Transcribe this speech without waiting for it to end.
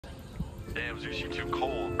Damn, Zeus, you too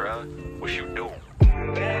cold, bro. What you doing?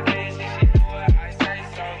 Bad bitch, if she do it, I say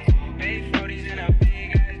so. Big 40s in a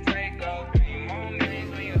big ass Draco. 3 more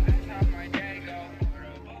minutes when you ask how my day go.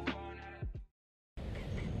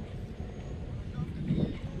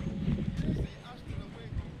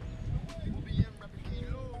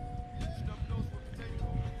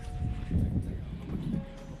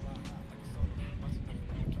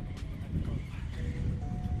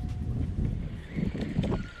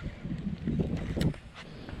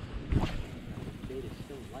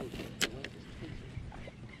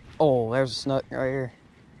 Oh, there's a snook right here.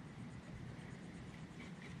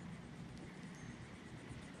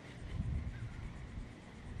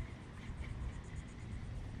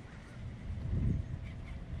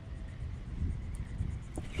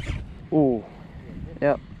 Ooh.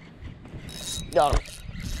 Yep. Got him.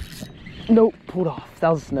 Nope, pulled off. That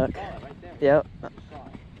was a snook. Yep.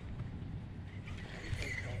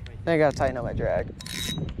 I gotta tighten up my drag.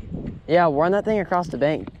 Yeah, run that thing across the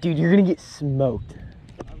bank. Dude, you're gonna get smoked.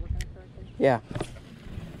 Yeah.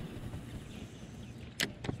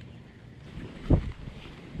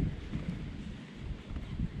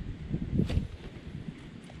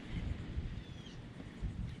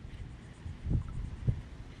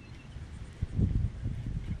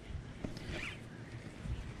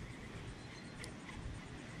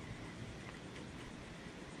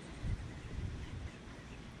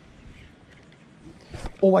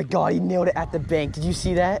 Oh my God, he nailed it at the bank. Did you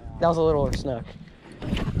see that? That was a little snook.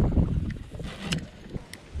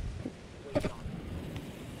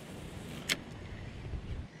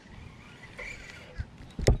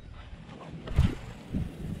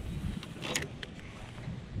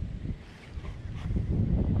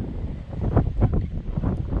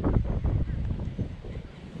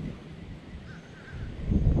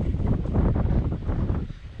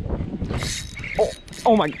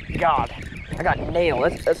 Oh my God. I got nailed.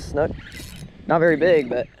 That's a snook. Not very big,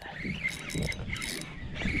 but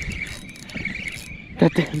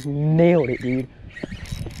that thing nailed it, dude.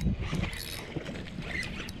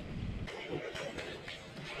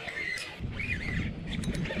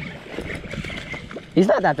 He's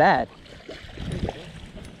not that bad.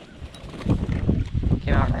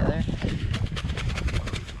 Came out right there.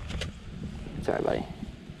 Sorry, buddy.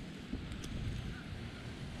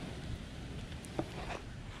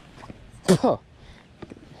 Oh.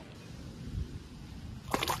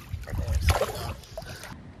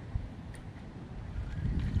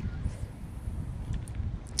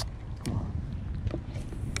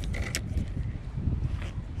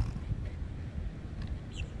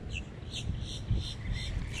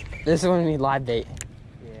 This is when we need live bait.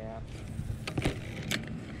 Yeah.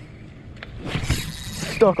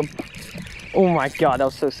 Stuck him. Oh my God, that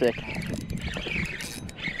was so sick.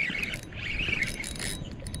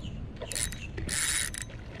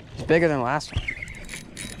 It's bigger than the last one.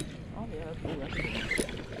 Oh yeah, that's cool. That's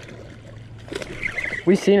cool.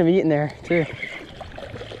 We seen him eating there too.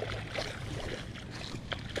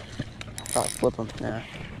 Probably flip him. Nah.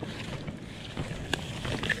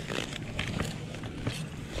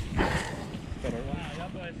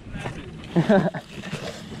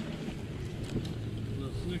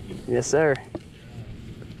 Yes, sir.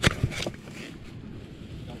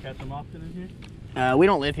 Don't catch them often in here? We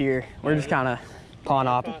don't live here. We're just kind of pawn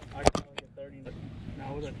hopping. I caught like a 30. No,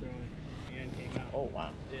 I wasn't throwing. And came out. Oh,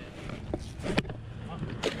 wow. Yeah.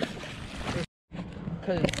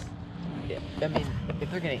 Because, I mean, if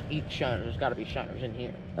they're going to eat shiners, there's got to be shiners in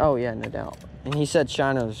here. Oh, yeah, no doubt. And he said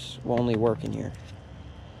Shinos will only work in here.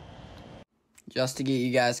 Just to get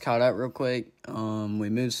you guys caught up real quick, we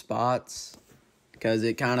moved spots because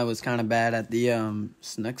it was kind of bad at the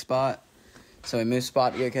snook spot. So we moved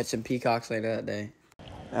spot to go catch some peacocks later that day.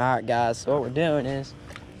 All right, guys, so what we're doing is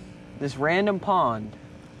this random pond.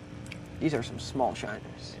 These are some small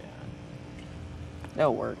shiners. Yeah.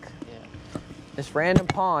 They'll work. Yeah. This random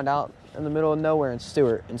pond out in the middle of nowhere in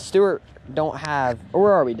Stewart. And Stewart don't have, or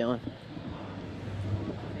where are we doing?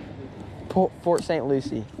 Fort St.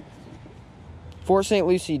 Lucie. Fort St.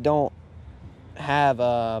 Lucie don't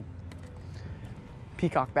have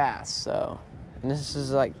peacock bass, so, and this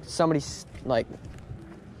is like somebody's like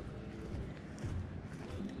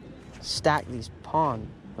stacked these pond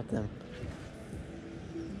with them.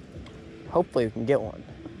 Hopefully we can get one.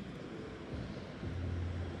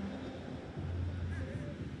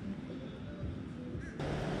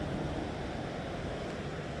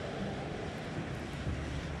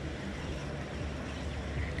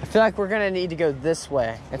 I feel like we're gonna need to go this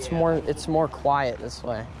way. It's more quiet this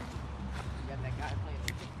way. You got that guy playing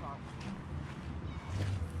the TikTok.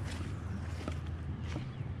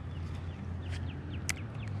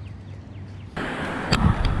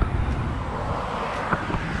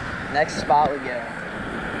 Next spot we go.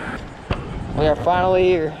 We are finally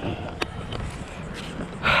here.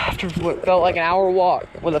 After what felt like an hour walk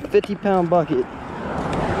with a 50-pound bucket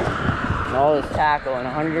and all this tackle in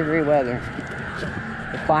 100-degree weather,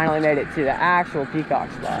 we finally made it to the actual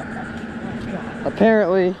peacock spot.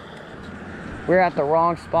 Apparently, we were at the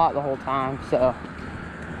wrong spot the whole time, so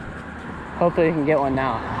hopefully we can get one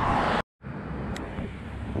now.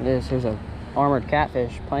 Here's a armored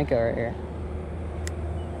catfish, Planko right here.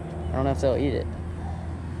 I don't know if they'll eat it.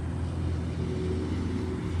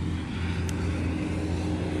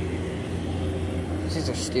 These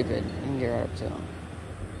are stupid. You can get right up to them.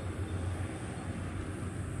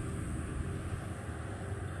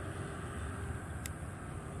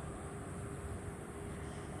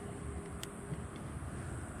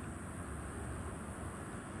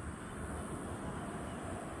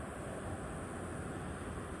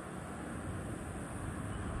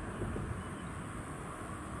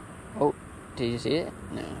 Oh, did you see it?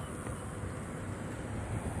 No.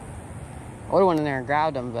 I would've went in there and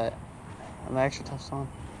grabbed them, but I'm extra tough on.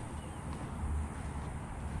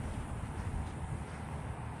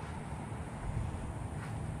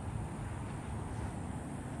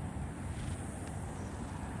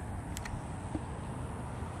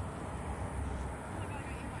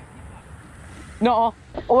 No.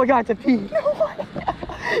 Oh my God, it's a pea. No.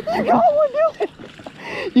 You got one, do it.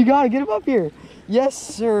 You gotta get him up here. Yes,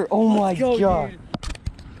 sir. Oh my God.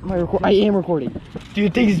 I am recording.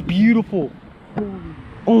 Dude, this is beautiful.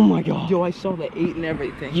 Oh my God. Yo, I saw the 8 and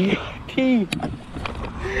everything. You got a pea.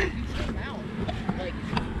 Like,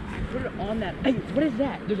 I put it on that. Hey, what is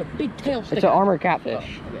that? There's a big tail sticking. It's an armored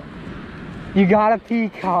catfish. Oh, okay. You got a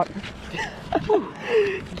peacock. Get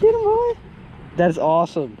him, boy. That's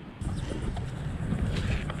awesome.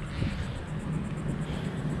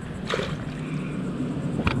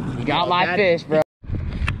 You got my fish, bro.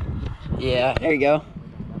 Yeah, there you go.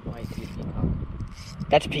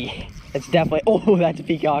 That's a pea. That's definitely. Oh, that's a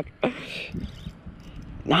peacock.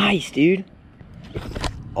 Nice, dude.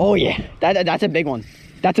 Oh yeah, that's a big one.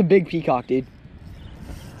 That's a big peacock, dude.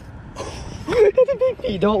 That's a big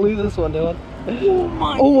pea. Don't lose this one, Dylan.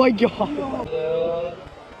 Oh my God.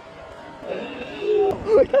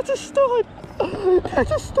 That's a stud.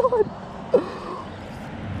 That's a stud.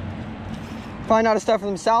 Probably not a stud for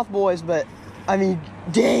them South boys, but I mean,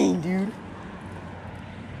 dang, dude.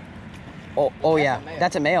 Oh yeah,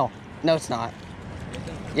 that's a male. No, it's not.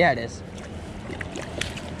 Yeah, it is.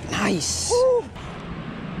 Nice. Woo.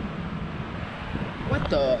 What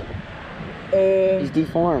the? He's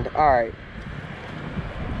deformed. All right.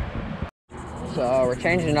 So we're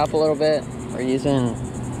changing it up a little bit. We're using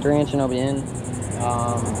 3-inch and OBN.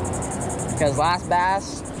 Because last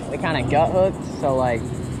bass we kind of gut hooked, so like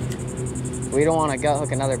we don't want to gut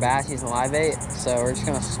hook another bass using live bait. So we're just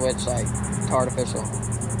gonna switch like to artificial.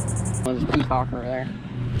 There's a peacock over there.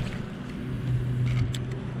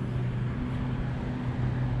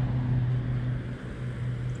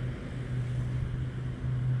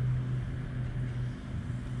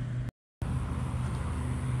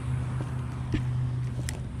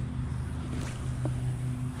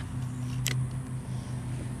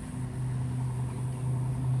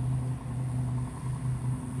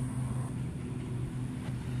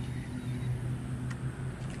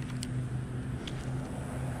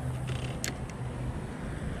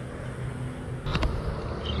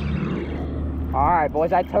 All right,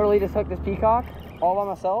 boys, I totally just hooked this peacock all by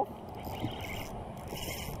myself.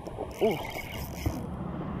 Ooh.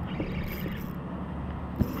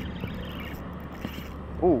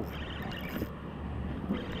 Ooh.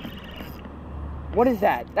 What is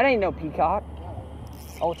that? That ain't no peacock.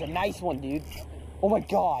 Oh, it's a nice one, dude. Oh my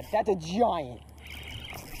God, that's a giant.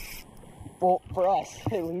 Well, for us,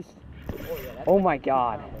 at least. Oh my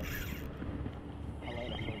God.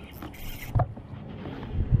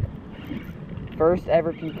 First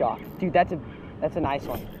ever peacock. Dude, that's a nice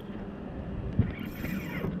one.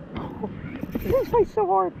 This fights so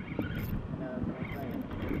hard.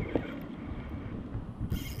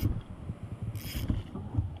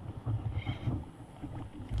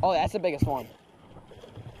 Oh, that's the biggest one.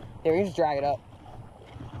 Here, you just drag it up.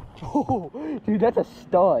 Oh, dude, that's a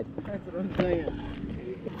stud. That's what I'm saying.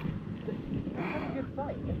 That's a good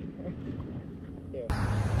fight.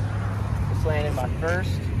 Just landed my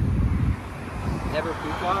first ever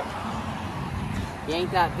peacock. He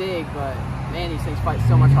ain't that big, but man, these things fight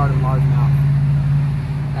so much harder than largemouth.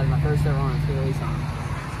 That is my first ever one. Let's get release on.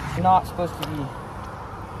 It's not supposed to be.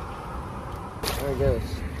 There it goes.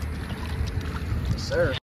 Yes,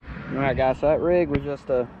 sir. Alright, guys, so that rig was just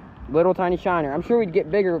a little tiny shiner. I'm sure we'd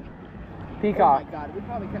get bigger peacock. Oh my God, we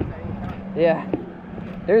probably kept that any time. Yeah.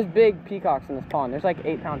 There's big peacocks in this pond. There's like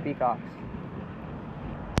 8-pound peacocks.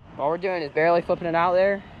 All we're doing is barely flipping it out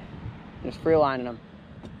there, just free lining them.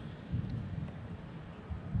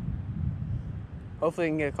 Hopefully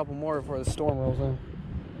we can get a couple more before the storm rolls in.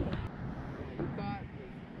 Peacock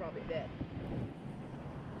is probably dead.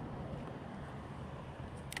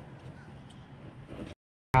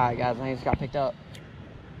 Alright guys, I think it's got picked up.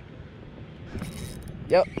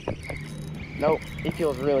 Yep. Nope, it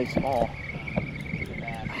feels really small.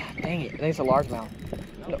 Dang it, I think it's a largemouth.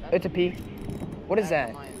 No, it's a P. What is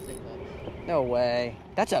that? No way.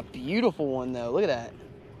 That's a beautiful one though, look at that.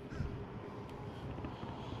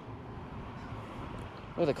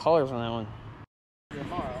 Look at the colors on that one.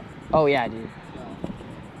 Tomorrow. Oh yeah, dude.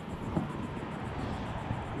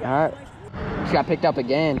 Alright. Just got picked up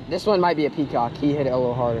again. This one might be a peacock. He hit it a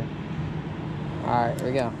little harder. Alright,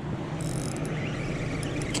 here we go.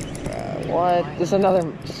 What? This is another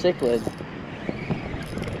cichlid.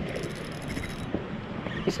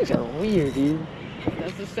 These things are weird, dude.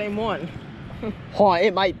 That's the same one. Hold on,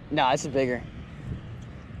 it might. Nah, this is bigger.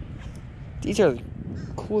 These are the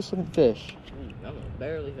coolest looking fish. I'm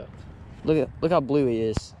barely hooked. Look how blue he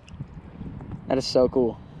is. That is so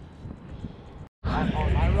cool. On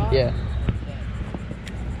my rod? Yeah.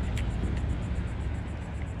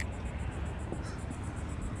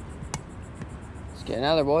 Let's get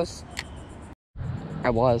another, boys. I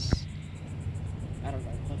was. I don't know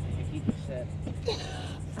what the heck he just said.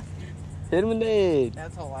 Hit him in the head.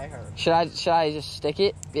 That's all I heard. Should I just stick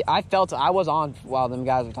it? I felt I was on while them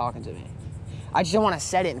guys were talking to me. I just don't want to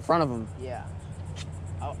set it in front of them. Yeah.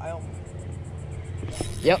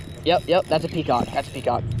 Yep. That's a peacock.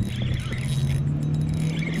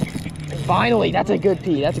 Finally, that's a good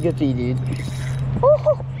pea. That's a good pea, dude.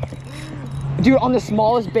 Woo-hoo. Dude, on the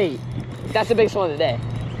smallest bait. That's the biggest one of the day.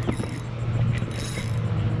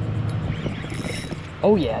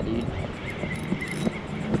 Oh yeah, dude.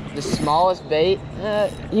 The smallest bait.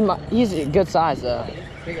 He's a good size though.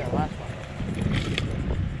 Bigger than last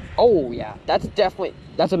one. Oh yeah, that's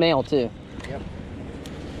a male too. Yep.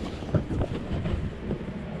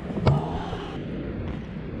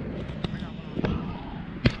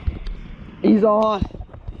 He's on.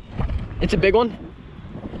 It's a big one.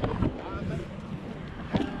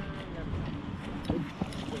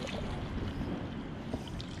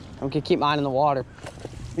 I'm gonna keep mine in the water.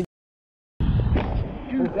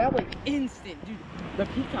 Dude, that was instant, dude. The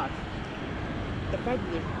peacocks. The fact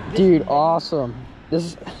that they're this Dude, big. awesome. This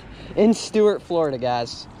is in Stewart, Florida,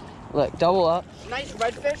 guys. Look, double up. Nice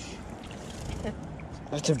redfish.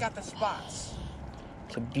 It's It's got the spots.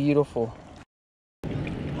 It's a beautiful.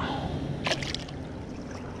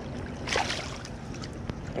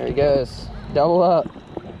 There he goes. Double up.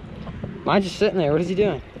 Mine's just sitting there. What is he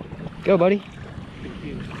doing? Go, buddy.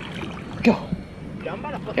 Go. Dude, I'm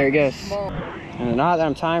about to put There he goes. Small... And not that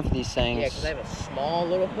I'm time for these things. Yeah, because I have a small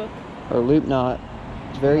little hook. Or loop knot.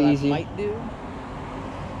 It's very What I easy. might do.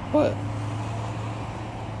 What?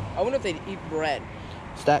 I wonder if they'd eat bread.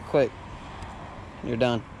 It's that quick. You're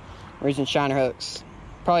done. We're using shiner hooks.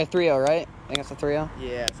 Probably a 3-0, right? I think it's a 3-0.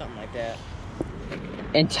 Yeah, something like that.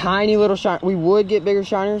 And tiny little shiner. We would get bigger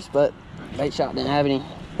shiners, but bait shop didn't have any.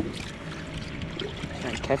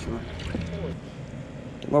 Trying to catch them.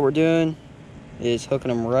 What we're doing is hooking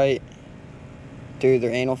them right through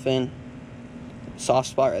their anal fin. Soft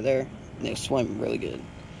spot right there. And they swim really good.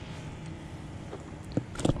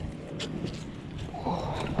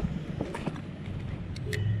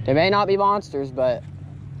 They may not be monsters, but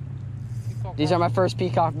these are my first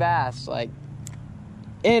peacock bass. Like,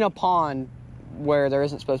 in a pond where there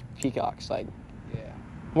isn't supposed to be peacocks. Like, Yeah.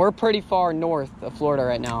 we're pretty far north of Florida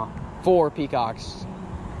right now for peacocks.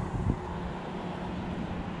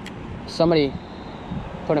 Somebody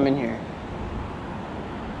put them in here.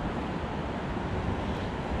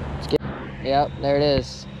 Let's get, yep, there it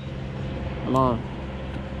is. Come on.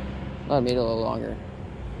 Let me eat a little longer.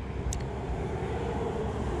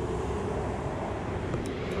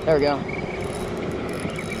 There we go.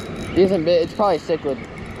 He isn't big, it's probably a cichlid.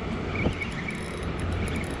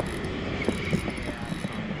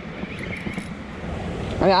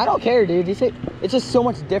 I mean, I don't care, dude. It's just so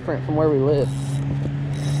much different from where we live.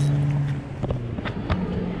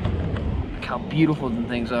 Look how beautiful the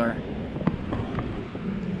things are.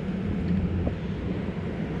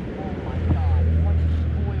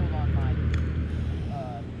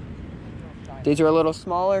 These are a little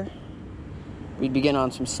smaller. We'd begin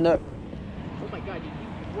on some snook. Oh my god, you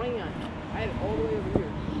ran. I had it all the way over here.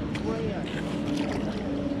 Ran.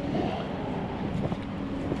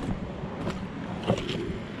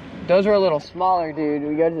 Those are a little smaller, dude.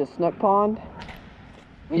 We go to the snook pond.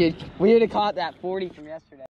 We would have caught that 40 from yesterday.